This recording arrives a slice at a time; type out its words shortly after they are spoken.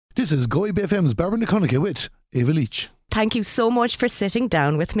This is Galway BFM's Barbara Naconica with Ava Leach. Thank you so much for sitting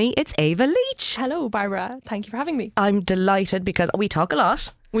down with me. It's Ava Leach. Hello, Barbara. Thank you for having me. I'm delighted because we talk a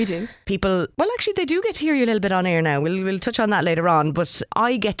lot. We do. People, well, actually, they do get to hear you a little bit on air now. We'll touch on that later on. But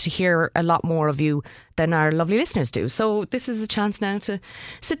I get to hear a lot more of you than our lovely listeners do. So this is a chance now to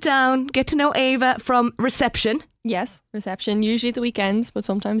sit down, get to know Ava from reception. Yes, reception, usually at the weekends, but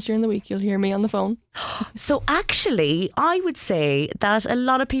sometimes during the week you'll hear me on the phone. So actually, I would say that a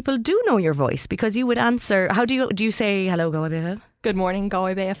lot of people do know your voice because you would answer. How do you say hello, Galway BFM? Good morning,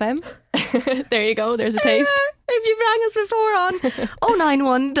 Galway Bay FM. There you go, there's a taste. If you've rang us before on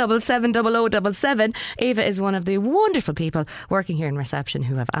 091 770077. Ava is one of the wonderful people working here in reception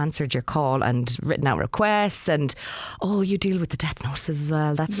who have answered your call and written out requests. And you deal with the death notices as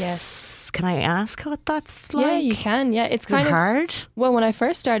well. That's Yes. Can I ask what that's like? Yeah, you can. Yeah, it's kind of hard. Well, when I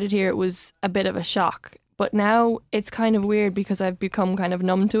first started here, it was a bit of a shock. But now it's kind of weird because I've become kind of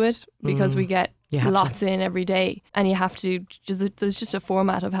numb to it because we get lots in every day and you have to, there's just a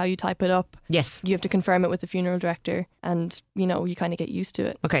format of how you type it up. Yes. You have to confirm it with the funeral director and, you kind of get used to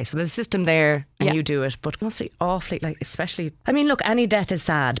it. Okay, so there's a system there and you do it, but it must be awfully, especially, I mean, look, any death is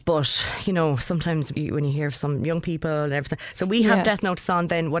sad, but, sometimes when you hear of some young people and everything. So we have death notice on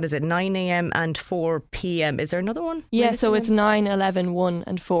then, what is it, 9 a.m. and 4 p.m. Is there another one? Yeah, so it's 9, 11, 1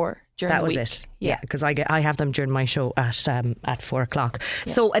 and 4. That was it. Yeah, because I have them during my show at 4 o'clock.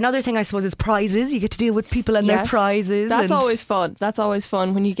 Yeah. So another thing I suppose is prizes. You get to deal with people and their prizes. That's always fun. That's always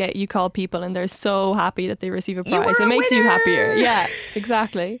fun when you call people and they're so happy that they receive a prize. It makes you happier. Yeah,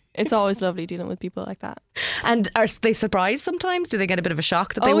 exactly. It's always lovely dealing with people like that. And are they surprised sometimes? Do they get a bit of a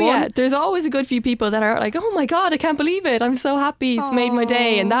shock that they won? Yeah, there's always a good few people that are like, oh my God, I can't believe it. I'm so happy. It's made my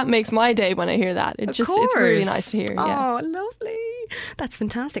day. And that makes my day when I hear that. It's really nice to hear. Oh, lovely. That's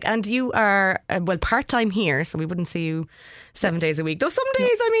fantastic. And you are, part-time here, so we wouldn't see you 7 days a week. Though some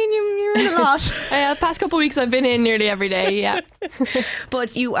days, I mean, you're in a lot. Past couple of weeks I've been in nearly every day, yeah.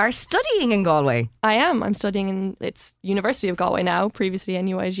 But you are studying in Galway. I am. I'm studying in University of Galway now, previously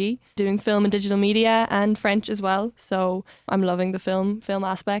NUIG, doing film and digital media and French as well. So I'm loving the film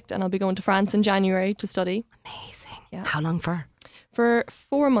aspect and I'll be going to France in January to study. Amazing. Yeah. How long for? For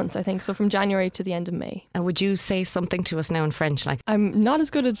 4 months, I think. So from January to the end of May. And would you say something to us now in French? I'm not as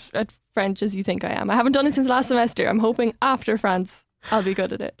good at French as you think I am. I haven't done it since last semester. I'm hoping after France I'll be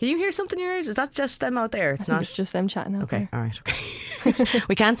good at it. Can you hear something in your ears? Is that just them out there? I think it's just them chatting out there. All right, okay.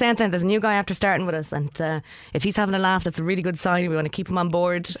 We can't say anything. There's a new guy after starting with us, and if he's having a laugh, that's a really good sign. We want to keep him on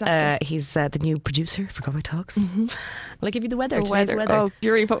board. Exactly. He's the new producer for Galway Talks. Mm-hmm. Will I give you the weather? The weather. Oh,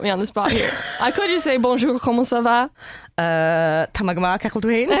 you really put me on the spot here. I could just say bonjour, comment ça va? Tamagama, kechel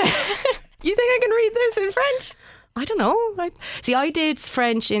tuhain. You think I can read this in French? I don't know. I did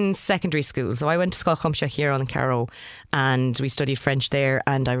French in secondary school. So I went to Scoil Chumsha here on Carrow and we studied French there.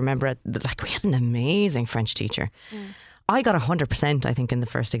 And I remember we had an amazing French teacher. I got 100%, I think, in the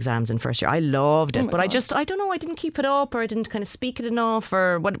first exams in first year. I loved it, but God. I don't know, I didn't keep it up or I didn't kind of speak it enough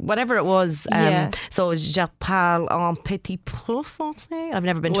or whatever it was. So, je parle un petit peu français. I've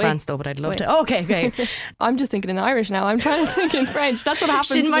never been to France though, but I'd love to. Okay. I'm just thinking in Irish now. I'm trying to think in French. That's what happens.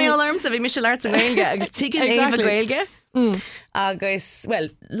 Sin mai alarm sa bhí Michel Arts and Gaeilge agus tigan Ava Gaeilge. Agus, well,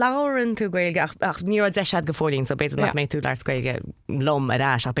 Lauren tú Gaeilge ach ní rud deisiad go fórlín, so beidir nach mé tú Lars Gaeilge lom a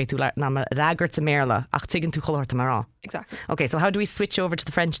ráis ach beidir tú na ragart sa Merla ach tigan tú choláirta mará. Exactly. Okay, so how do we switch over to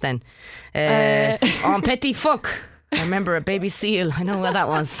the French then? En petit fuck. I remember a baby seal. I know what that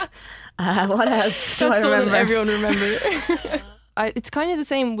was. What else? That's the one that everyone remembers. It's kind of the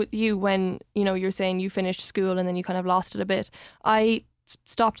same with you when, you're saying you finished school and then you kind of lost it a bit. I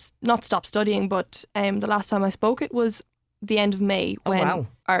not stopped studying, but the last time I spoke it was the end of May when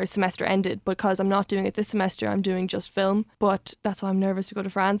our semester ended, because I'm not doing it this semester, I'm doing just film, but that's why I'm nervous to go to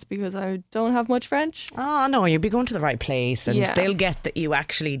France because I don't have much French. Oh no, you'll be going to the right place and they'll get that you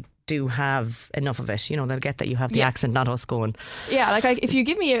actually do have enough of it, they'll get that you have the accent, not us going. Yeah, if you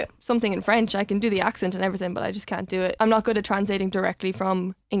give me something in French, I can do the accent and everything, but I just can't do it. I'm not good at translating directly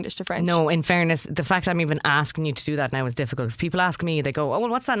from English to French. No, in fairness, the fact I'm even asking you to do that now is difficult because people ask me, they go, oh, well,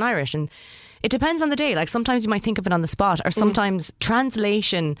 what's that in Irish? And it depends on the day. Sometimes you might think of it on the spot, or sometimes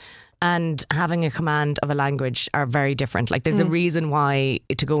translation and having a command of a language are very different. There's a reason why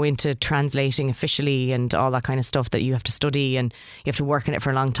to go into translating officially and all that kind of stuff that you have to study and you have to work in it for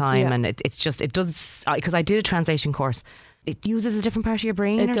a long time. And it does, because I did a translation course, it uses a different part of your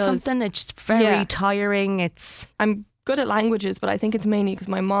brain something. It's very tiring. I'm good at languages, but I think it's mainly because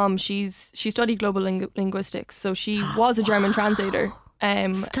my mom, she studied global linguistics, so she was a German translator.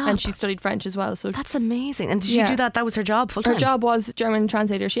 Stop. and she studied French as well. So That's amazing. And did she Yeah. do that? That was her job full time? her job was German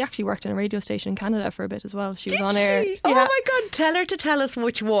translator. She actually worked in a radio station in Canada for a bit as well. She was on air. She? Oh my God, tell her to tell us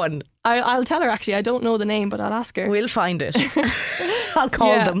which one. I'll tell her actually. I don't know the name, but I'll ask her. We'll find it. I'll call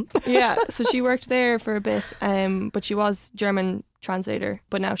yeah. them. Yeah, so she worked there for a bit, but she was German translator,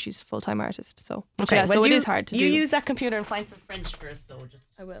 but now she's a full-time artist. So Okay, so well, it you- is hard to You do. use that computer and find some French first, so just...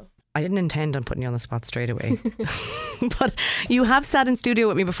 I will. I didn't intend on putting you on the spot straight away. But you have sat in studio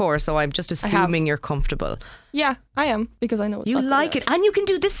with me before, so I'm just assuming you're comfortable. Yeah, I am, because I know it's You not like gonna- it, and you can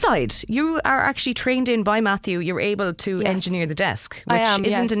do this side. You are actually trained in by Matthew. You're able to Yes. engineer the desk, I which am,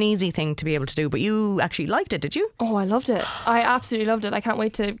 isn't yes. an easy thing to be able to do. But you actually liked it, did you? Oh, I loved it. I absolutely loved it. I can't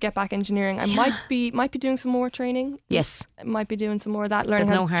wait to get back engineering. I might be doing some more training. Yes, I might be doing some more of that, learning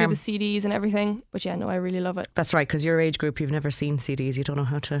There's how no to harm. do the CDs and everything. But yeah, no, I really love it. that's right. Because your age group, you've never seen CDs. You don't know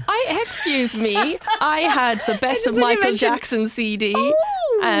how to. Excuse me, I had the best of when you Michael mentioned- Jackson CD,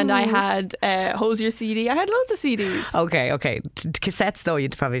 and I had Hosier CD. I had loads of CDs. Okay. Cassettes, though, you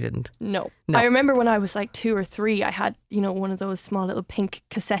probably didn't. No. No. I remember when I was like 2 or 3, I had, one of those small little pink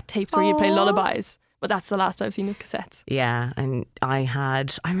cassette tapes where you play Aw. lullabies. But that's the last I've seen of cassettes. Yeah, and I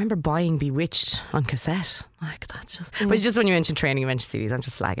remember buying Bewitched on cassette. Like, that's just... But it's just when you mention training, you mention CDs, I'm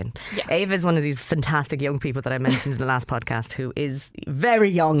just slagging. Yeah. Ava is one of these fantastic young people that I mentioned in the last podcast who is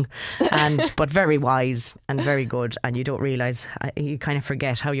very young but very wise and very good, and you don't realise, you kind of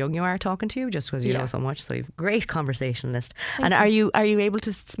forget how young you are talking to you just because you know so much. So you've a great conversationalist. And are you able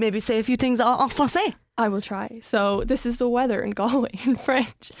to maybe say a few things en français? I will try. So this is the weather in Galway in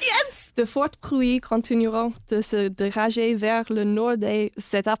French. Yes! De fortes pluies continueront de se dégager vers le nord et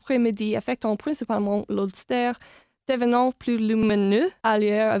cet après-midi affectant principalement l'Ulster, devenant plus lumineux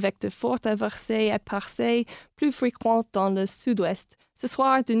ailleurs avec de fortes averses éparses plus fréquentes dans le sud-ouest. Ce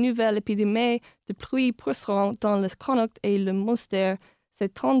soir, de nouvelles épidémies de pluie pousseront dans le Connacht et le Munster,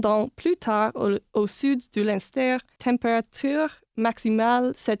 s'étendant plus tard au sud du Leinster. Température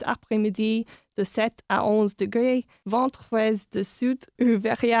maximale cet après-midi de 7 à 11 degrés, vent très de sud,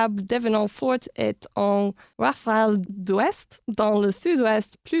 variable devenant forte et en rafale d'ouest dans le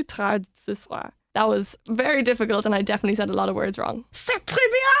sud-ouest plus tard ce soir. That was very difficult, and I definitely said a lot of words wrong. C'est très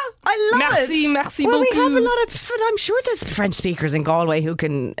bien. I love Merci, it. merci well, beaucoup. we have a lot of. I'm sure there's French speakers in Galway who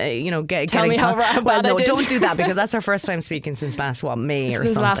can, get. Tell get me in how well, bad I no, did. don't do that because that's our first time speaking since last May or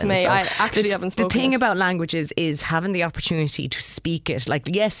Since something. last May. So I actually haven't spoken The thing it. about languages is having the opportunity to speak it. Like,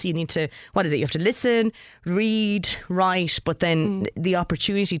 yes, you need to. What is it? You have to listen, read, write, but then the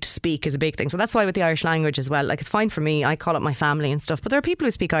opportunity to speak is a big thing. So that's why with the Irish language as well. Like, it's fine for me. I call it my family and stuff. But there are people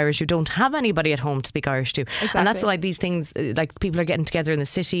who speak Irish who don't have anybody at home to speak Irish to. Exactly. And that's why these things, like people are getting together in the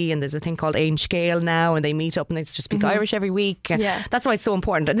city, and there's a thing called Ain Scale now, and they meet up and they just speak Irish every week. And Yeah. that's why it's so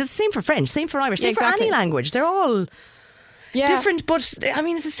important. And it's the same for French, same for Irish, Yeah, same for exactly. any language. They're all Yeah. different, but I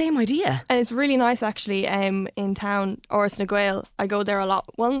mean, it's the same idea. And it's really nice actually in town, Oris na Gael. I go there a lot.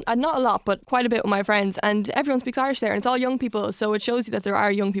 Well, not a lot, but quite a bit with my friends. And everyone speaks Irish there, and it's all young people. So it shows you that there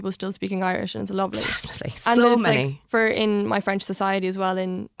are young people still speaking Irish, and it's lovely. Definitely. And So there's many. in my French society as well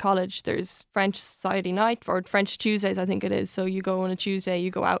in college, there's French society night or French Tuesdays, I think it is. So you go on a Tuesday,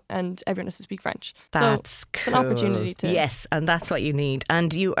 you go out, and everyone has to speak French. That's so cool. it's an opportunity to. Yes, and that's what you need.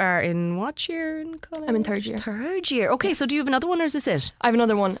 And you are in what year in college? I'm in third year. Third year. Okay, so do you have another one, or is this it? I have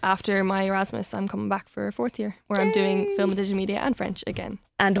another one after my Erasmus. I'm coming back for 4th year where I'm doing film and digital media and French again.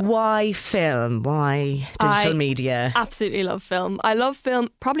 And So, why film? Why digital I media? absolutely love film. I love film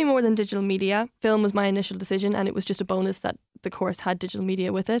probably more than digital media. Film was my initial decision, and it was just a bonus that the course had digital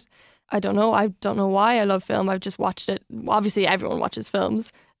media with it. I don't know why I love film. I've just watched it. Obviously everyone watches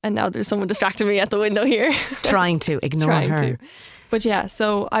films, and now there's someone distracting me at the window here. Trying to ignore her. But yeah,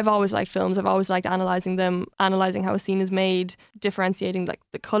 so I've always liked films. I've always liked analysing them, analysing how a scene is made, differentiating like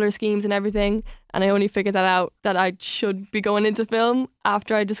the colour schemes and everything. And I only figured that out that I should be going into film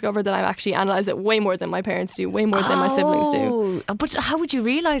after I discovered that I actually analyse it way more than my parents do, way more than my siblings do. But how would you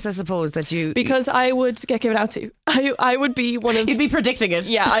realise, I suppose, that you... Because I would get given out to. I would be one of... You'd be predicting it.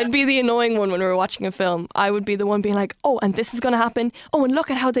 Yeah, I'd be the annoying one when we were watching a film. I would be the one being like, oh, and this is going to happen. Oh, and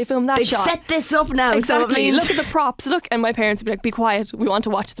look at how they filmed that They've shot. set this up now. Exactly. So it means... Look at the props. Look. And my parents would be like, be quiet. We want to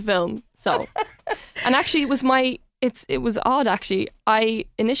watch the film. So, and actually it was odd actually. I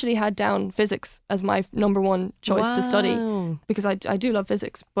initially had down physics as my number one choice to study Wow. because I do love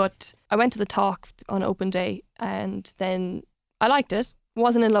physics. But I went to the talk on open day and then I liked it.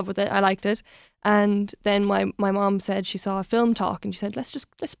 Wasn't in love with it. I liked it. And then my mom said she saw a film talk and she said,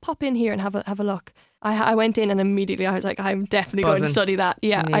 let's pop in here and have a look. I went in and immediately I was like, I'm definitely going to Buzzing. study that.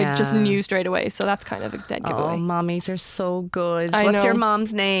 Yeah, I just Yeah. knew straight away. So that's kind of a dead Oh, giveaway. mommies are so good. I What's know. your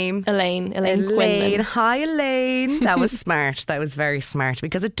mom's name? Elaine Elaine. Quinlan. Hi, Elaine. That was smart. That was very smart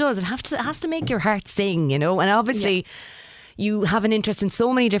because it does. It has to make your heart sing, you know. And obviously, you have an interest in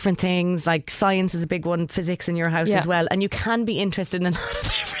so many different things. Like science is a big one, physics in your house Yeah. as well, and you can be interested in a lot of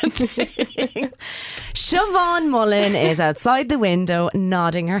different things. Siobhan Mullen is outside the window,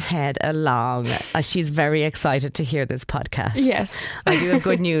 nodding her head along. She's very excited to hear this podcast. Yes. I do have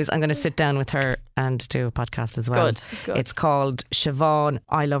good news. I'm going to sit down with her and do a podcast as well. Good. It's called Siobhan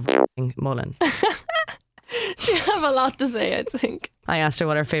I Love Mullen. She have a lot to say, I think. I asked her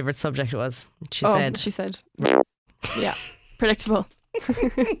what her favourite subject was. She said, yeah, predictable.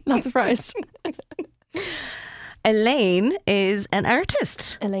 Not surprised. Elaine is an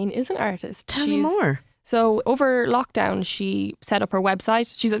artist. Elaine is an artist. Tell me more. So over lockdown, she set up her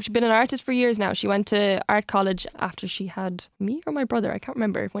website. She's been an artist for years now. She went to art college after she had me or my brother. I can't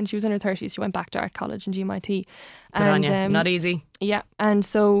remember. When she was in her 30s, she went back to art college in GMIT. Good on you. Not easy. Yeah. And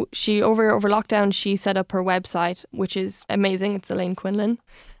so she, over lockdown, she set up her website, which is amazing. It's Elaine Quinlan.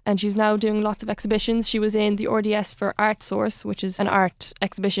 And she's now doing lots of exhibitions. She was in the RDS for Art Source, which is an art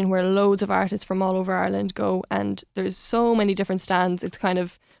exhibition where loads of artists from all over Ireland go. And there's so many different stands. It's kind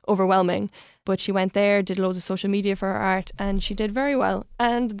of overwhelming. But she went there, did loads of social media for her art, and she did very well.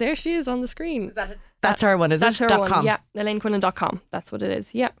 And there she is on the screen. That's her one, is That's it? her one. .com. Yeah, ElaineQuinlan.com. That's what it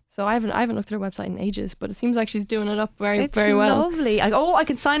is. Yeah. So I haven't looked at her website in ages, but it seems like she's doing it up very It's very well. lovely. I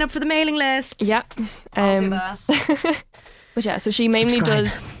can sign up for the mailing list. Yeah. I'll do that. But yeah, so she mainly Subscribe.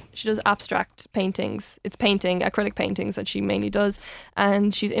 does abstract paintings. It's painting, acrylic paintings that she mainly does.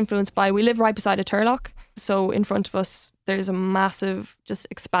 And she's influenced by, we live right beside a Turlock. So in front of us, there's a massive just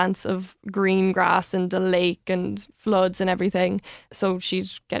expanse of green grass and a lake and floods and everything. So she'd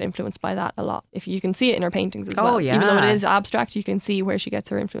get influenced by that a lot. If you can see it in her paintings as well. yeah. Even though it is abstract, you can see where she gets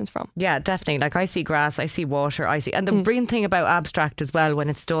her influence from. Yeah, definitely. Like I see grass, I see water, and the brilliant thing about abstract as well, when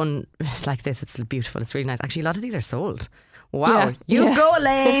it's done it's like this, it's beautiful, it's really nice. Actually, a lot of these are sold. Wow. Yeah. You Yeah. go,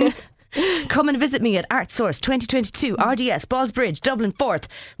 Elaine. Come and visit me at Art Source 2022 RDS Ballsbridge Dublin 4th,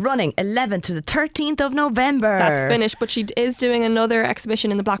 running 11th to the 13th of November. That's finished, but she is doing another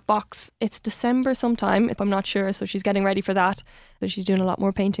exhibition in the Black Box. It's December sometime, if I'm not sure, so she's getting ready for that. So she's doing a lot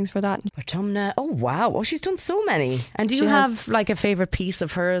more paintings for that. Autumna. Oh wow. Oh, she's done so many. And do you She has. have like a favourite piece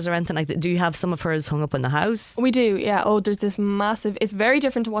of hers or anything like that? Do you have some of hers hung up in the house? We do, yeah. Oh, there's this massive, it's very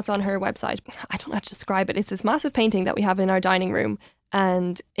different to what's on her website. I don't know how to describe it. It's this massive painting that we have in our dining room,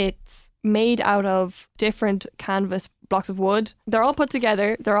 and it's made out of different canvas blocks of wood. They're all put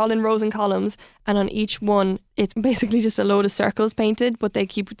together, they're all in rows and columns, and on each one it's basically just a load of circles painted, but they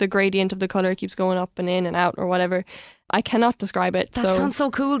keep the gradient of the colour keeps going up and in and out or whatever. I cannot describe it. That sounds so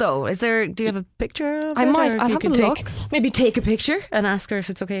cool though. Do you have a picture of I it? might. Or I'll you have can a take, look. maybe take a picture and ask her if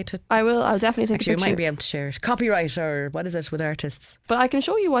it's okay to. I'll definitely take Actually, a we picture. might be able to share it. Copyright or what is it with artists? But I can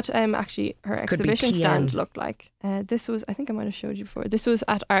show you what actually her Could be exhibition TM. stand looked like. This was, I think I might have showed you before. This was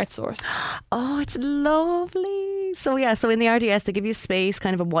at Art Source. Oh, it's lovely. So yeah, so in the RDS they give you space,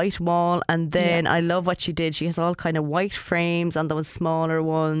 kind of a white wall, and then I love what she did. She has all kind of white frames on those smaller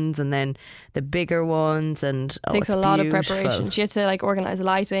ones, and then the bigger ones, and Takes it's a lot beautiful. of preparation. She had to like organise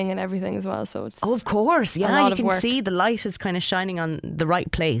lighting and everything as well. So it's Oh, of course, yeah. lot You of can work. see the light is kind of shining on the right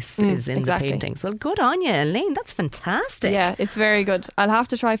place is in exactly. the painting. So good on you, Elaine. That's fantastic. yeah, it's very good. I'll have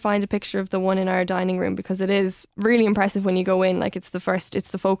to try find a picture of the one in our dining room because it is really impressive when you go in. Like it's the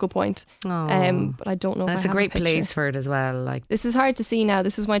focal point. Oh. But I don't know. That's if I a have great picture. place for it as well. Like This is hard to see now.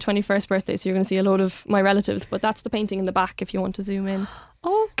 This was my 21st birthday, so you're going to see a load of my relatives. But that's the painting in the back if you want to zoom in.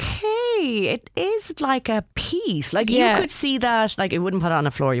 okay, it is like a piece. Like Yeah. you could see that. Like it wouldn't put it on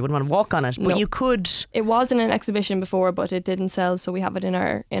the floor. You wouldn't want to walk on it, but No. you could. It was in an exhibition before, but it didn't sell, so we have it in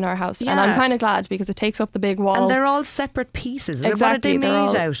our house. And Yeah. I'm kind of glad because it takes up the big wall. And they're all separate pieces. Exactly, What are they they're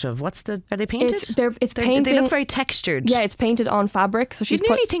made all- out of? Are they painted? It's They painting. look very textured. Yeah, it's painted on fabric. So she's You'd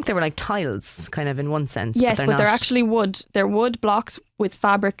put. nearly think they were like tiles, kind of in one sense. Yes, but but they're not. actually wood. They're wood blocks with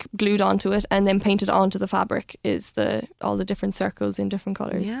fabric glued onto it, and then painted onto the fabric is all the different circles in different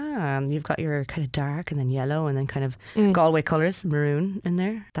colours. Yeah, you've got your kind of dark and then yellow and then kind of Galway colours, maroon in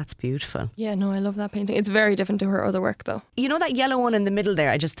there. That's beautiful. Yeah, no, I love that painting. It's very different to her other work, though. You know that yellow one in the middle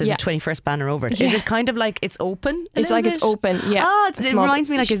there? There's Yeah. a 21st banner over it. Yeah. Is it kind of like it's open? It's like it's open. Yeah. Oh, A it small- reminds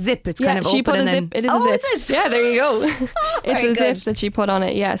me like a zip. It's yeah, kind of she open put a and zip. then. It is a zip. Is it? Yeah, there you go. It's very a zip good. that she put on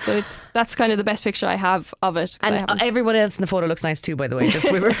it. Yeah, so that's kind of the best picture I have of it. 'cause I And haven't- everyone else in the photo looks nice too, by the way. the way.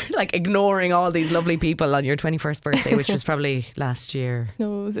 Just we were like ignoring all these lovely people on your 21st birthday, which was probably last year.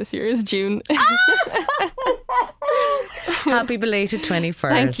 No, it was this year. It's June. Happy belated 21st.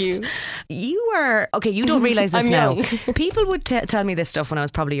 Thank you. You were, okay, you don't realise this I'm now. young. People would tell me this stuff when I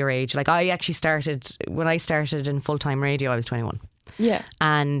was probably your age. Like I actually when I started in full-time radio, I was 21. Yeah.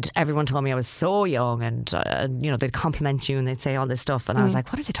 And everyone told me I was so young, and they'd compliment you and they'd say all this stuff, and I was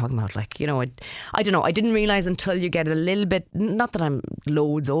like, what are they talking about? Like, I don't know, I didn't realise until you get a little bit, not that I'm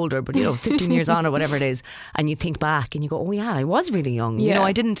loads older, but 15 years on or whatever it is, and you think back and you go, oh yeah, I was really young. Yeah.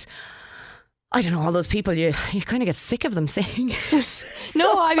 I don't know, all those people, you kind of get sick of them saying it.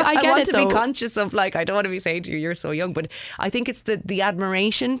 No, I get I want it to though. be conscious of, like, I don't want to be saying to you, you're so young, but I think it's the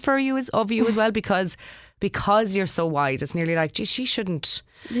admiration for you of you as well, because you're so wise. It's nearly like, gee, she shouldn't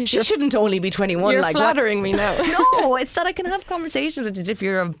only be 21. You're like, flattering me now. No, it's that I can have conversations with you as if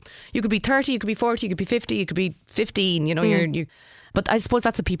you could be 30, you could be 40, you could be 50, you could be 15. But I suppose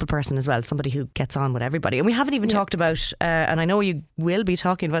that's a people person as well, somebody who gets on with everybody. And we haven't even talked about, and I know you will be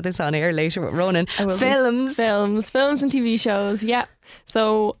talking about this on air later with Ronan, films. Films and TV shows, yeah.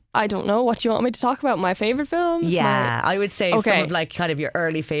 So I don't know what you want me to talk about. My favourite films? Yeah, I would say some of like kind of your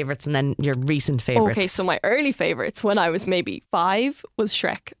early favourites and then your recent favourites. Okay, so my early favourites when I was maybe 5 was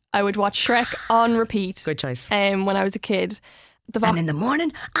Shrek. I would watch Shrek on repeat. Good choice. When I was a kid. And in the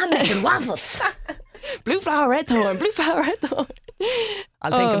morning, I'm making waffles. Blue flower, red thorn, blue flower, red thorn.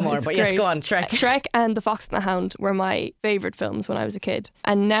 I'll think of more, but great. yes, go on, Shrek. Shrek and The Fox and the Hound were my favourite films when I was a kid.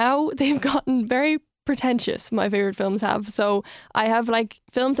 And now they've gotten very pretentious, my favourite films have. So I have like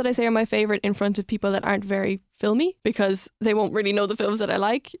films that I say are my favourite in front of people that aren't very filmy, because they won't really know the films that I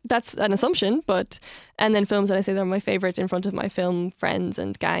like. That's an assumption, and then films that I say they're my favourite in front of my film friends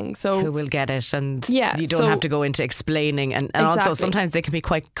and gang. So who will get it, and yeah, you don't have to go into explaining, and also Exactly. sometimes they can be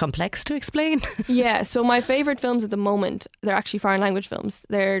quite complex to explain. Yeah, so my favourite films at the moment, they're actually foreign language films.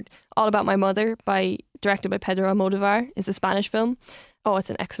 They're All About My Mother, directed by Pedro Almodóvar. It's a Spanish film. Oh,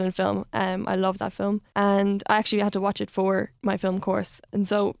 it's an excellent film. I love that film. And I actually had to watch it for my film course. And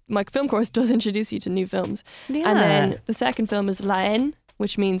so my film course does introduce you to new films. Yeah. And then the second film is La Haine,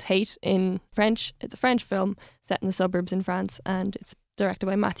 which means hate in French. It's a French film set in the suburbs in France, and it's directed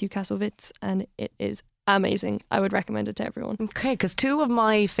by Matthew Kassovitz, and it is amazing. I would recommend it to everyone. Okay, because 2 of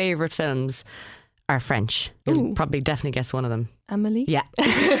my favourite films are French. You'll probably definitely guess one of them. Amélie? Yeah.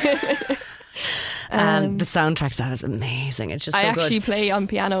 And the soundtrack to that is amazing. It's just so good. I actually play on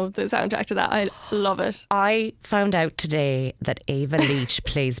piano the soundtrack to that. I love it. I found out today that Ava Leach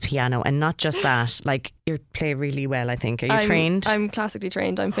plays piano, and not just that, like, you play really well, I think. Are you trained? I'm classically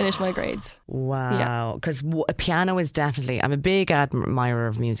trained. I'm finished my grades. Wow. Because piano is definitely, I'm a big admirer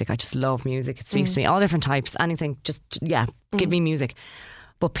of music. I just love music. It speaks to me, all different types, anything, just, give me music.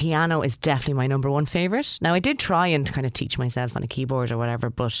 But piano is definitely my number one favourite. Now, I did try and kind of teach myself on a keyboard or whatever,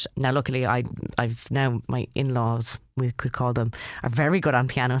 but now luckily I've now, my in-laws, we could call them, are very good on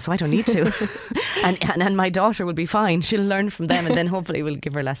piano, so I don't need to. and my daughter will be fine. She'll learn from them, and then hopefully we'll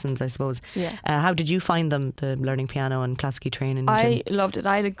give her lessons, I suppose. Yeah. How did you find them, the learning piano and classical training? I loved it.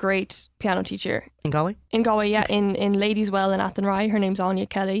 I had a great piano teacher. In Galway? In Galway, yeah. Okay. In Ladieswell in Athenry. Her name's Anya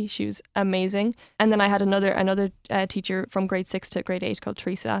Kelly. She was amazing. And then I had another teacher from grade 6 to grade 8 called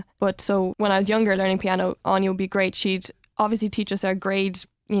Teresa. But so when I was younger learning piano, Anya would be great. She'd obviously teach us our grade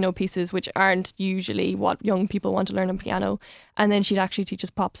pieces, which aren't usually what young people want to learn on piano. And then she'd actually teach us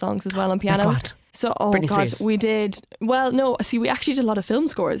pop songs as well on piano. Like what? So, Britney Spears. we did, we actually did a lot of film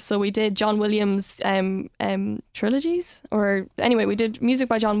scores. So we did John Williams trilogies, or anyway, we did music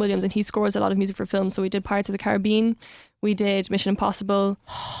by John Williams, and he scores a lot of music for films. So we did Pirates of the Caribbean, we did Mission Impossible.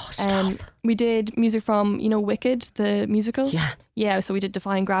 We did music from, Wicked, the musical. Yeah. Yeah, so we did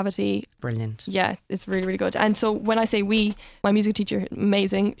Defying Gravity. Brilliant. Yeah, it's really, really good. And so when I say we, my music teacher,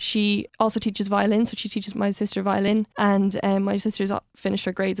 amazing. She also teaches violin, so she teaches my sister violin, and my sister's finished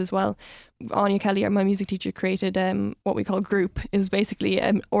her grades as well. Anya Kelly, my music teacher, created what we call Group. Is basically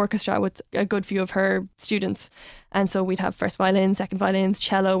an orchestra with a good few of her students. And so we'd have first violin, second violins,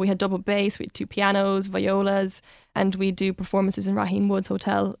 cello, we had double bass, we had 2 pianos, violas, and we do performances in Raheen Woods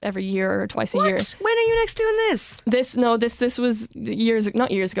Hotel every year or twice a year. When are you next doing this? This was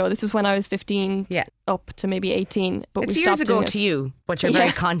not years ago. This was when I was 15 up to maybe 18. But it's we years stopped ago doing to you, but you're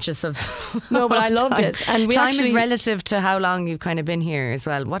very conscious of. No, but I loved time. it. And time is relative to how long you've kind of been here as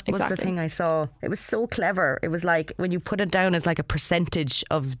well. What was Exactly. the thing I saw? It was so clever. It was like when you put it down as like a percentage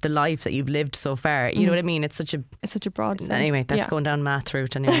of the life that you've lived so far. You know what I mean? It's such a broad thing. Anyway, that's going down math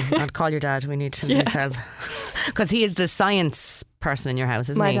route. Anyway, I'll call your dad. We need his help, because he is the science person in your house,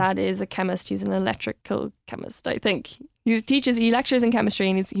 isn't My he? dad is a chemist. He's an electrical chemist, I think. He lectures in chemistry,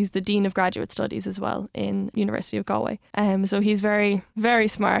 and he's the Dean of Graduate Studies as well in University of Galway. So he's very, very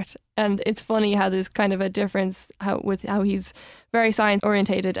smart. And it's funny how there's kind of a difference how he's very science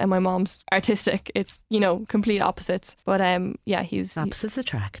orientated and my mom's artistic. It's, complete opposites. But he's opposites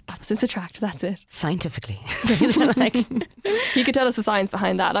attract. Opposites attract, that's it. Scientifically. He could tell us the science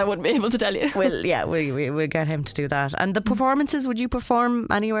behind that. I wouldn't be able to tell you. Well, yeah, we'll get him to do that. And the performances, would you perform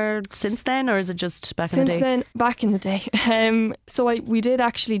anywhere since then, or is it just back in the day? Since then, back in the day. So we did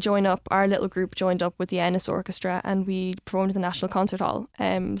actually join up, our little group joined up with the Ennis Orchestra, and we performed at the National Concert Hall.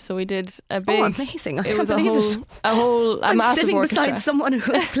 So we did a big... Oh, amazing. I it can't was believe a massive sitting orchestra. beside someone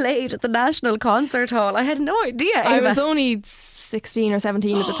who has played at the National Concert Hall. I had no idea. I Ava. was only 16 or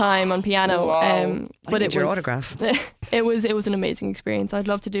 17 at the time on piano. Wow. But I need your autograph. It was an amazing experience. I'd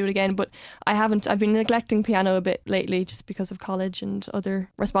love to do it again, but I've been neglecting piano a bit lately just because of college and other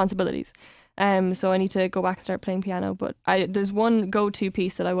responsibilities. So I need to go back and start playing piano. But there's one go-to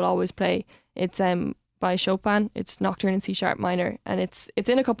piece that I will always play. It's by Chopin. It's Nocturne in C sharp minor, and it's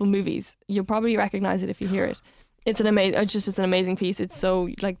in a couple movies. You'll probably recognize it if you hear it. It's an amazing piece. It's so,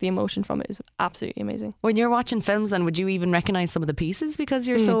 like, the emotion from it is absolutely amazing. When you're watching films, then would you even recognize some of the pieces because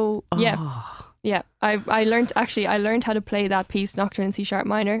you're so... Oh. Yeah. I learned how to play that piece, Nocturne in C sharp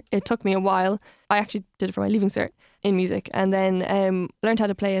minor. It took me a while. I actually did it for my leaving cert in music, and then learned how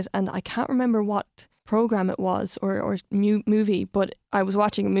to play it, and I can't remember what program it was or movie, but I was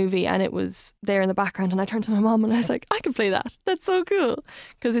watching a movie and it was there in the background, and I turned to my mom and I was like, I can play that. That's so cool.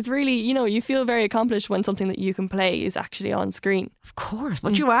 Because it's really, you feel very accomplished when something that you can play is actually on screen. Of course,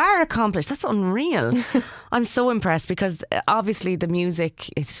 but you are accomplished. That's unreal. I'm so impressed because obviously the music,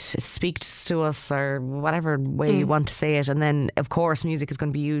 it speaks to us, or whatever way you want to say it, and then of course music is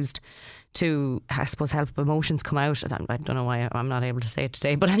going to be used to, I suppose, help emotions come out. I don't know why I'm not able to say it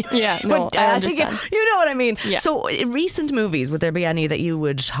today, but anyway. Yeah, no, but, I understand. You know what I mean. Yeah. So recent movies, would there be any that you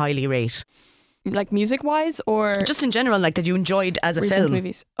would highly rate? Like music wise, or just in general, like that you enjoyed as a recent film?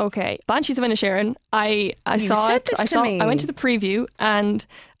 Movies. Okay, Banshees of Inisherin. I You saw said it. this to me. I went to the preview, and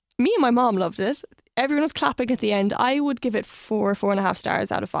me and my mom loved it. Everyone was clapping at the end. I would give it 4.5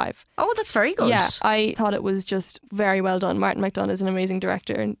 stars out of 5. Oh, that's very good. Yeah, I thought it was just very well done. Martin McDonagh is an amazing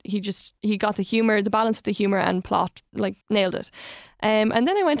director, and he got the humour, the balance with the humour and plot, like, nailed it. And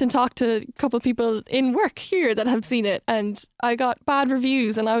then I went and talked to a couple of people in work here that have seen it, and I got bad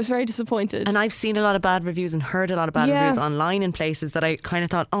reviews, and I was very disappointed. And I've seen a lot of bad reviews and heard a lot of bad reviews online in places that I kind of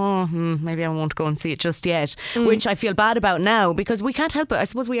thought, maybe I won't go and see it just yet, which I feel bad about now because we can't help it. I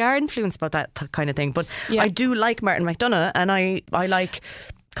suppose we are influenced by that kind of thing, but I do like Martin McDonagh, and I like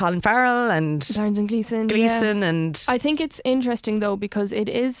Colin Farrell and Darren Gleeson. And I think it's interesting though because it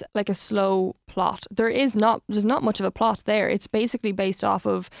is like a slow plot. There's not much of a plot there. It's basically based off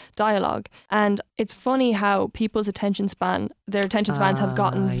of dialogue, and it's funny how people's attention spans have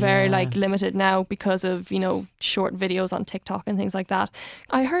gotten very limited now because of short videos on TikTok and things like that.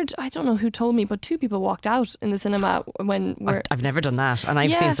 I don't know who told me, but 2 people walked out in the cinema when I've never done that, and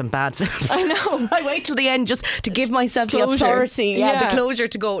I've seen some bad films. I know. I wait till the end just to give myself Closure. the authority, the closure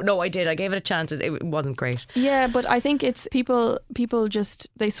to go, no, I did. I gave it a chance. It wasn't great. Yeah, but I think it's people just,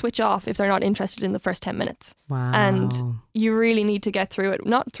 they switch off if they're not interested in the first 10 minutes. Wow. And you really need to get through it.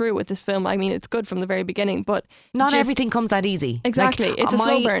 Not through with this film. I mean, it's good from the very beginning, but not everything comes that easy. Exactly. Like, it's a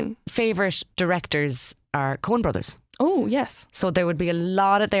slow burn. My favourite directors are Coen Brothers. Oh, yes. So there would be a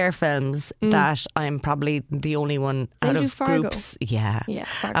lot of their films that I'm probably the only one out of groups. Yeah.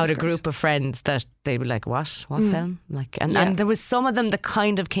 Out of group of friends that they'd be like, what film? Like, and there was some of them that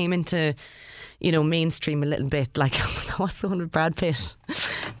kind of came into, mainstream a little bit. Like, what's the one with Brad Pitt?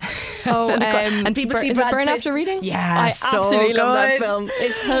 Oh, and people see is Brad it Burn Pitt. After Reading? Yeah, I so absolutely love that good. film.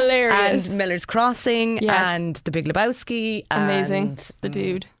 It's hilarious. And Miller's Crossing and The Big Lebowski. Amazing. And, The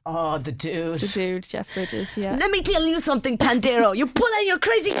Dude. Oh, the dude. Jeff Bridges, yeah. Let me tell you something, Pandero. You pull out your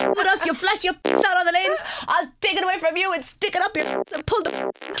crazy with us, you flash your out on the lanes, I'll take it away from you and stick it up your and pull the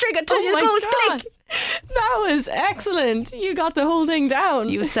trigger till it goes click. That was excellent. You got the whole thing down.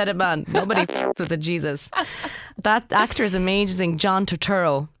 You said it, man. Nobody with the Jesus. That actor is amazing, John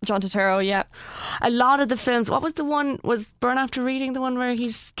Turturro. Yeah. A lot of the films, what was the one, was Burn After Reading the one where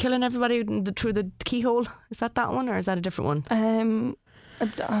he's killing everybody through the keyhole? Is that one, or is that a different one?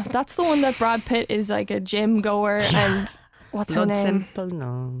 That's the one that Brad Pitt is like a gym goer and what's her name? Simple,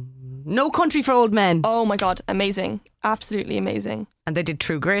 No Country for Old Men. Oh my God, amazing. Absolutely amazing. And they did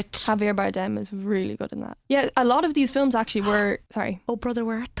True Grit. Javier Bardem is really good in that. Yeah, a lot of these films actually were, sorry. Oh Brother,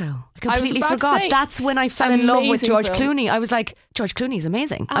 Where Art Thou? I completely was forgot. say, that's when I fell in love with George film. Clooney. I was like, George Clooney's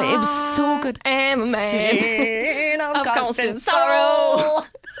amazing. It was so good. I'm a man of constant sorrow.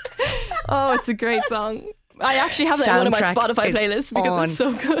 Oh, it's a great song. I actually have that in one of my Soundtrack Spotify is playlists because it's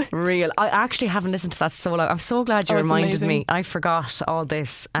so good. Real. I actually haven't listened to that so long. I'm so glad you Oh, it's reminded amazing. me. I forgot all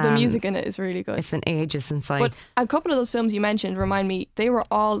this. The music in it is really good. It's been ages since I. But a couple of those films you mentioned remind me, they were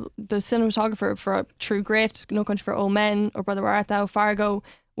all, the cinematographer for True Grit, No Country for Old Men, or Brother Where Art Thou, Fargo,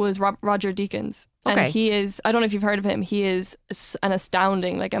 was Roger Deakins. Okay. And he is, I don't know if you've heard of him, he is an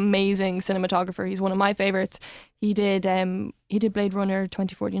astounding, like amazing cinematographer. He's one of my favourites. He did Blade Runner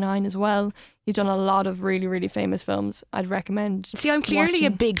 2049 as well. He's done a lot of really, really famous films. I'd recommend. See, I'm clearly a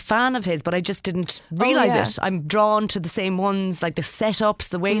watching. big fan of his, but I just didn't realise yeah. it. I'm drawn to the same ones, like the setups,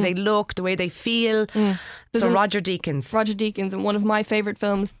 the way they look, the way they feel. There's So a- Roger Deakins. Roger Deakins, and one of my favourite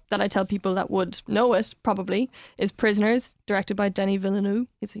films that I tell people that would know it probably is Prisoners, directed by Denis Villeneuve.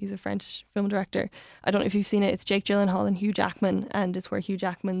 He's a French film director. I don't know if you've seen it. It's Jake Gyllenhaal and Hugh Jackman, and it's where Hugh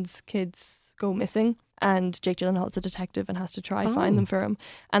Jackman's kids go missing, and Jake Gyllenhaal's a detective and has to try find them for him.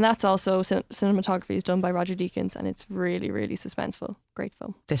 And that's also cinematography is done by Roger Deakins, and it's really, really suspenseful. Great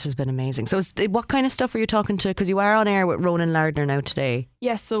film. This has been amazing. So, what kind of stuff are you talking to? Because you are on air with Ronan Lardner now today.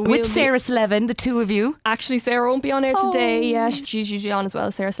 Yes, so With Sarah Slevin, the two of you. Actually, Sarah won't be on air today. Yeah, she's usually on as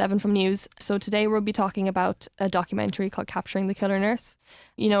well, Sarah Slevin from News. So today we'll be talking about a documentary called Capturing the Killer Nurse.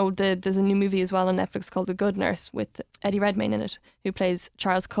 You know, there's a new movie as well on Netflix called The Good Nurse with Eddie Redmayne in it, who plays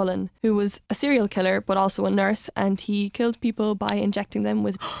Charles Cullen, who was a serial killer but also a nurse, and he killed people by injecting them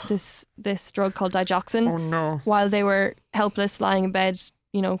with this drug called digoxin. Oh no. While they were helpless, lying in bed,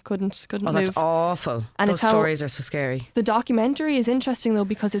 you know, couldn't Oh, move. that's awful. And Those it's how- stories are so scary. The documentary is interesting though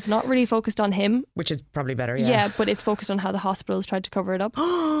because it's not really focused on him. Which is probably better, Yeah, but it's focused on how the hospitals tried to cover it up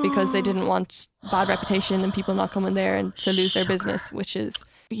because they didn't want bad reputation and people not coming there and to lose their business, which is,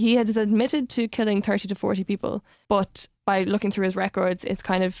 he has admitted to killing 30 to 40 people, but by looking through his records, it's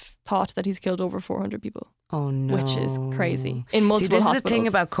kind of thought that he's killed over 400 people. Oh no. Which is crazy. In multiple this hospitals. is the thing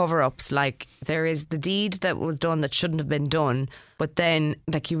about cover-ups. Like, there is the deed that was done that shouldn't have been done, but then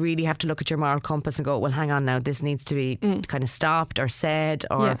like you really have to look at your moral compass and go, well, hang on now, this needs to be kind of stopped or said,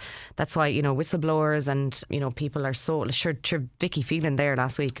 or Yeah. that's why, you know, whistleblowers and, you know, people are so sure Vicky Phelan there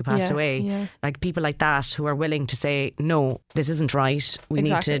last week who passed Yes, away. yeah. Like people like that who are willing to say, no, this isn't right.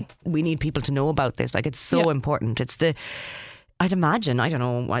 Exactly. We need people to know about this. Like, it's so Yeah. important. I'd imagine, I don't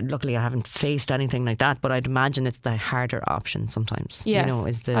know, luckily I haven't faced anything like that, but I'd imagine it's the harder option sometimes. Yes, You know,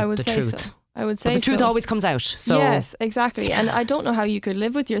 is I would the say truth. so. I would But say the truth so. always comes out. So yes, exactly. And I don't know how you could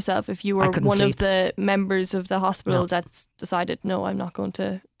live with yourself if you I were couldn't one sleep. of the members of the hospital No. that's decided, no, I'm not going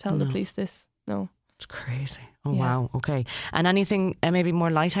to tell the No. police this. No. it's crazy. Oh Yeah. wow. Okay. And anything maybe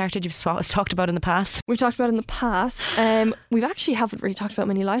more lighthearted you've talked about in the past? We've talked about in the past. We've actually haven't really talked about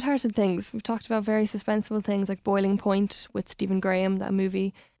many lighthearted things. We've talked about very suspenseful things like Boiling Point with Stephen Graham, that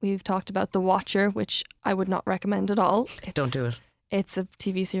movie. We've talked about The Watcher, which I would not recommend at all. Don't do it. It's a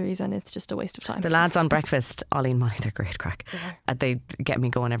TV series and it's just a waste of time. The lads on breakfast, Ollie and Molly, they're great crack. Yeah. They get me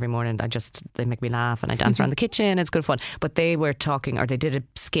going every morning. They make me laugh and I dance around the kitchen. It's good fun. But they were talking, or they did a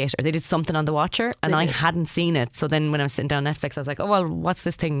skit, or they did something on The Watcher, and I hadn't seen it. So then when I was sitting down Netflix, I was like, oh well, what's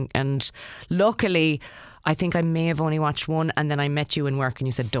this thing? And luckily, I think I may have only watched one, and then I met you in work and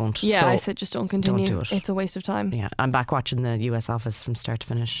you said don't. Yeah, So, I said just don't continue. do it. It's a waste of time. yeah, I'm back watching the US Office from start to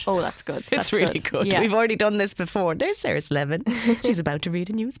finish. Oh, that's good. It's That's really good. Yeah. We've already done this before. There's Sarah Slevin. She's about to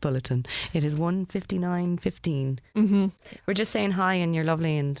read a news bulletin. It is 1:59:15. Mm-hmm. We're just saying hi and you're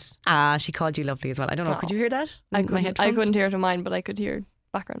lovely, and she called you lovely as well. I don't know. Could you hear that? I in my couldn't headphones? hear it in mine, but I could hear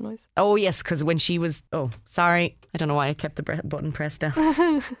background noise. Oh yes, because when she was sorry, I don't know why I kept the button pressed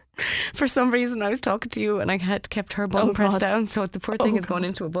down. For some reason I was talking to you and I had kept her button pressed God. down, so the poor thing Oh, is going God.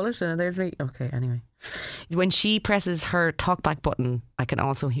 into a bulletin and there's me. Okay, anyway, when she presses her talkback button, I can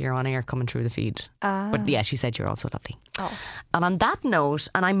also hear on air coming through the feed. But yeah, she said you're also lovely. Oh. And on that note,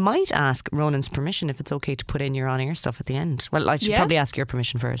 and I might ask Ronan's permission if it's okay to put in your on-air stuff at the end. Well, I should Yeah. probably ask your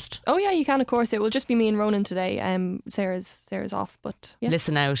permission first. Oh yeah, you can, of course. It will just be me and Ronan today. Sarah's off, but yeah.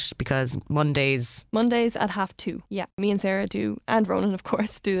 Listen out, because Mondays. Mondays at 2:30. Yeah, me and Sarah do, and Ronan, of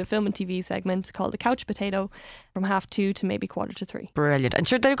course, do the film and TV segment called The Couch Potato from 2:30 to maybe 2:45. Brilliant. And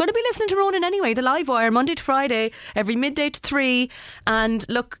sure, they're going to be listening to Ronan anyway, the live wire, Monday to Friday, every midday to 3. And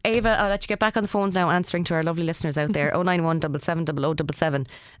look, Ava, I'll let you get back on the phones now, answering to our lovely listeners out there. 091 77 0077,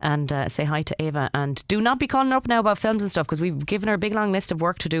 and say hi to Ava. And do not be calling her up now about films and stuff, because we've given her a big long list of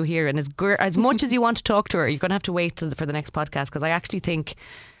work to do here. And as much as you want to talk to her, you're going to have to wait for the next podcast, because I actually think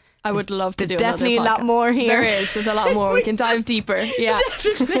I would love to do there's another definitely a lot podcast. more here. There's a lot more. We can dive deeper. Yeah.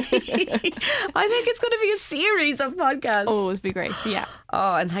 Definitely. I think it's going to be a series of podcasts. Oh, it'd be great. Yeah.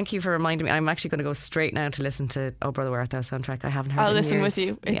 Oh, and thank you for reminding me. I'm actually going to go straight now to listen to Oh Brother Where Art Thou soundtrack. I haven't heard it I'll in listen years. with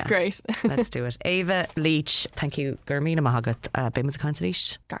you. It's Yeah. great. Let's do it. Ava Leach, thank you. Gurmina Mahagat, Bimas a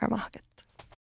Consolation. Garmagat.